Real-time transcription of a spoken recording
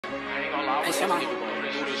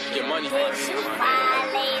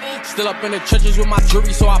Still up in the trenches with my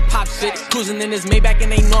jewelry, so I pop shit. Cruising in this Maybach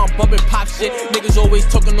and they know I'm bumping pop shit. Niggas always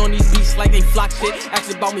talking on these beats like they flock shit.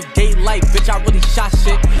 Asking about me daylight, bitch, I really shot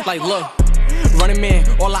shit. Like, look, running man,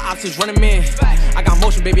 all the ops is running man. I got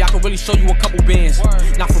motion, baby, I can really show you a couple bands.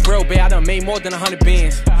 Not for real, babe, I done made more than 100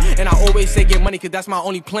 bands. And I always say get money, cause that's my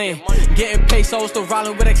only plan. Getting pesos, still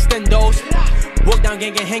rolling with extendos. Walk down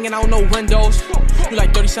gang hanging out no windows. You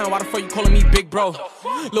like 30 cents, why the fuck you calling me big bro?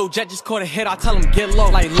 Lil Jet just caught a hit, I tell him get low.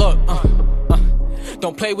 Like, look,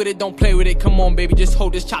 don't play with it, don't play with it. Come on, baby, just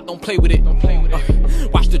hold this chop, don't play with it.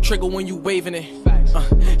 Watch the trigger when you waving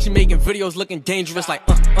it. She making videos looking dangerous, like,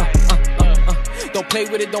 Don't play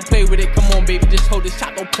with it, don't play with it. Come on, baby, just hold this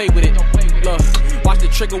chop, don't play with it. Look, watch the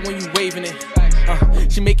trigger when you waving it.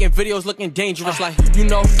 She making videos looking dangerous, like, you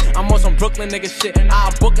know, I'm on some Brooklyn nigga shit.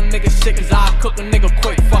 I'll book a nigga shit, cause I'll cook a nigga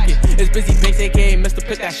quick, fuck it. It's Busy Banks, aka Mr.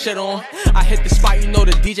 Put that shit on. I hit the spot, you know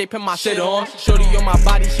the DJ put my shit on. Shorty on my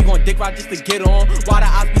body, she gon' dick ride just to get on. Why the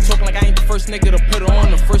ops be talking like I ain't the first nigga to put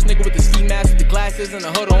on? The first nigga with the ski mask, with the glasses and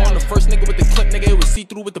the hood on. The first nigga with the clip, nigga, it was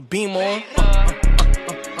see-through with the beam on.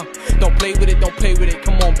 Don't play with it, don't play with it.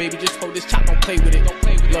 Come on, baby, just hold this chop, don't play with it.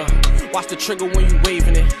 Look, watch the trigger when you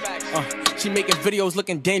waving it. She making videos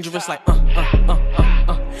looking dangerous, like,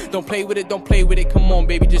 Don't play with it, don't play with it. Come on,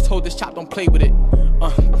 baby, just hold this chop, don't play with it.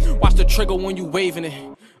 Watch the trigger when you waving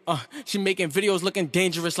it. She making videos looking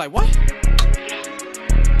dangerous, like, what?